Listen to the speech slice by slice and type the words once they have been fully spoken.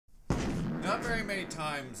Not very many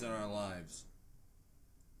times in our lives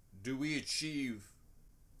do we achieve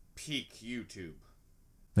peak YouTube.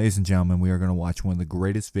 Ladies and gentlemen, we are going to watch one of the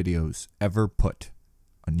greatest videos ever put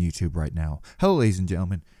on YouTube right now. Hello, ladies and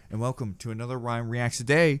gentlemen, and welcome to another Ryan Reacts.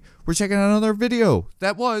 Today, we're checking out another video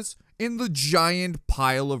that was in the giant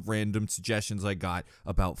pile of random suggestions I got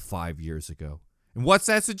about 5 years ago. And what's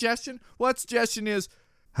that suggestion? What suggestion is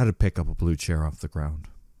how to pick up a blue chair off the ground.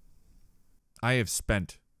 I have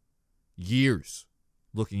spent years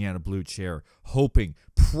looking at a blue chair, hoping,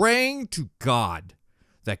 praying to God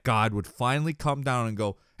that God would finally come down and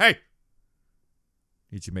go, hey,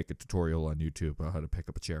 need you to make a tutorial on YouTube on how to pick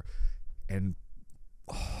up a chair. And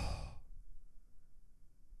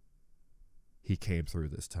he came through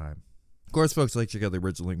this time. Of course, folks, like check out the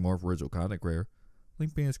original link more for original content creator.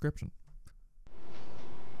 Link in the description.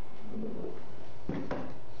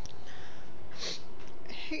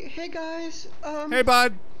 Hey guys. Hey,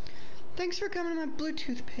 bud. Thanks for coming to my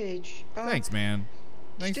Bluetooth page. Thanks, man.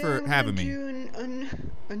 Thanks for having me. Doing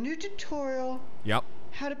a new tutorial. Yep.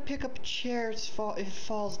 How to pick up a chair if it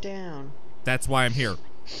falls down. That's why I'm here.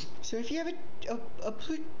 So if you have a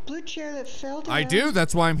blue chair that fell down. I do.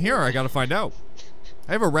 That's why I'm here. I gotta find out.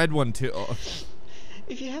 I have a red one too. Oh.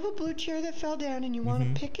 If you have a blue chair that fell down and you want to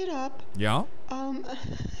pick it up. Yeah.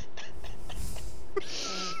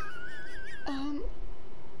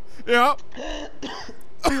 Yeah.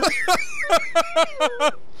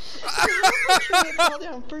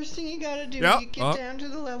 First thing you gotta do, you get down to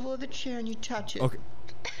the level of the chair and you touch it. Okay.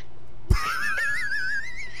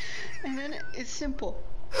 And then it's simple.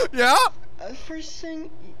 Yeah? First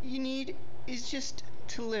thing you need is just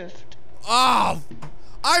to lift. Oh!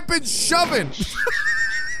 I've been shoving!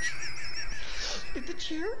 If the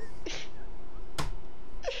chair...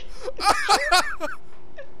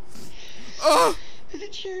 If the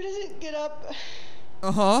chair doesn't get up...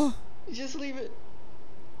 Uh-huh. Just leave it.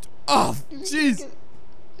 Oh, jeez.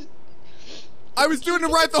 I was doing it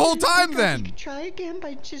right the whole time then. You can try again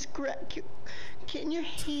by just getting your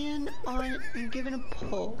hand on it and giving a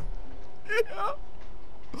pull. Yeah.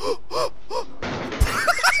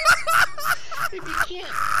 If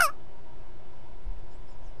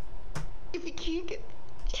you can't get...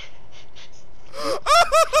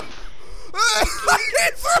 He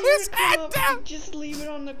threw his head down. Just leave it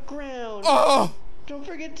on the ground. Oh. Don't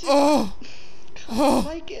forget to like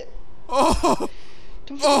it. Don't forget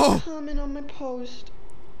to comment on my post.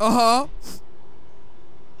 And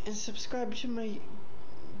subscribe to my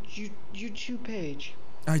YouTube page.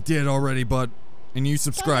 I did already, bud. And you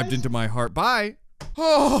subscribed into my heart. Bye.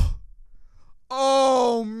 Oh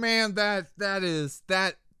man, that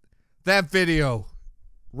video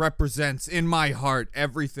represents in my heart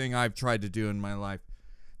everything I've tried to do in my life.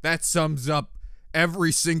 That sums up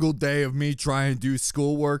every single day of me trying to do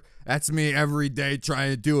schoolwork. That's me every day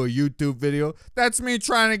trying to do a YouTube video. That's me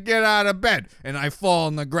trying to get out of bed. And I fall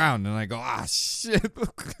on the ground and I go, ah, shit. I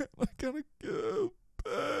gotta go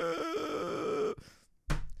bed.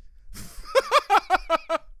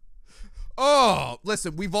 Oh,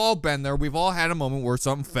 listen, we've all been there. We've all had a moment where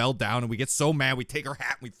something fell down and we get so mad we take our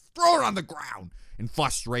hat and we throw it on the ground in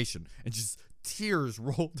frustration and just tears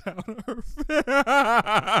roll down our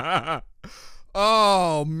face.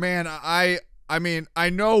 Oh man, I mean, I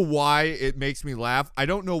know why it makes me laugh. I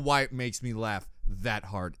don't know why it makes me laugh that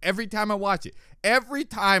hard. Every time I watch it, every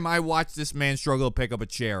time I watch this man struggle to pick up a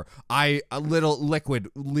chair, a little liquid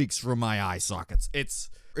leaks from my eye sockets. It's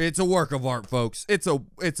a work of art, folks. It's a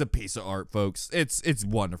piece of art, folks. It's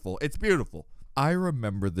wonderful. It's beautiful. I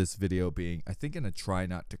remember this video being, I think, in a try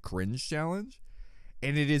not to cringe challenge.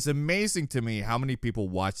 And it is amazing to me how many people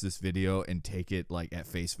watch this video and take it like at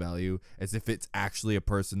face value as if it's actually a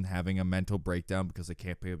person having a mental breakdown because they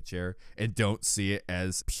can't pick up a chair and don't see it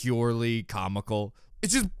as purely comical. It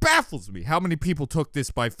just baffles me how many people took this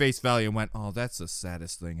by face value and went, oh, that's the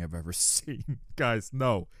saddest thing I've ever seen. Guys,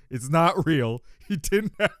 no, it's not real. He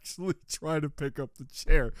didn't actually try to pick up the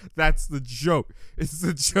chair. That's the joke. It's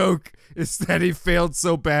the joke is that he failed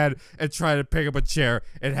so bad at trying to pick up a chair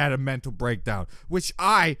and had a mental breakdown, which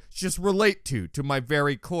I just relate to my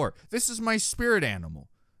very core. This is my spirit animal.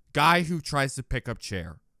 Guy who tries to pick up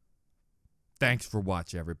chair. Thanks for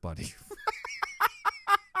watching, everybody.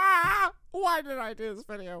 Why did I do this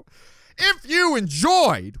video? If you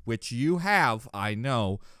enjoyed, which you have, I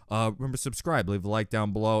know, remember subscribe, leave a like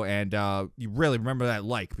down below, and you really remember that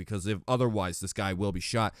like, because if otherwise this guy will be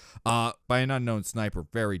shot by an unknown sniper.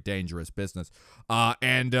 Very dangerous business.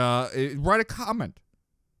 And write a comment.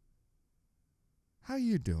 How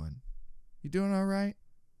you doing? You doing all right?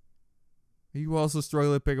 Are you also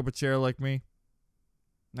struggling to pick up a chair like me?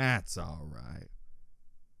 That's all right.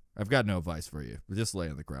 I've got no advice for you. Just lay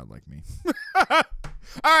on the ground like me. All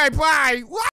right, bye.